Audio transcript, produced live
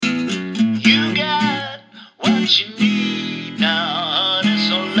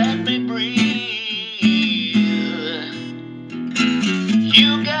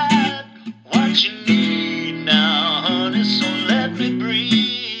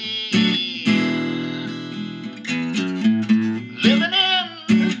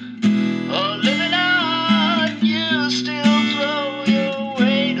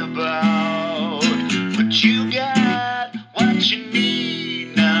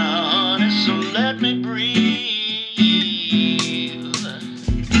let me breathe.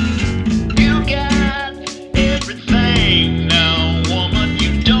 You got everything now, woman,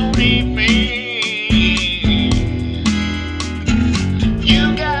 you don't need me.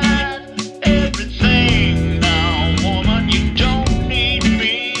 You got everything now, woman, you don't need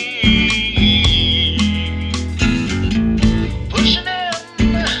me. Pushing in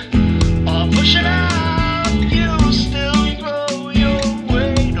or pushing out, you still throw your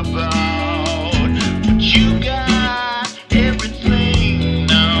weight about. But you got everything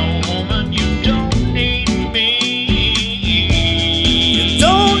now, woman, you don't need me. You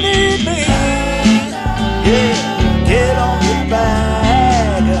don't need me. Yeah, get on your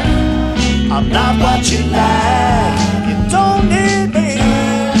back. I'm not what you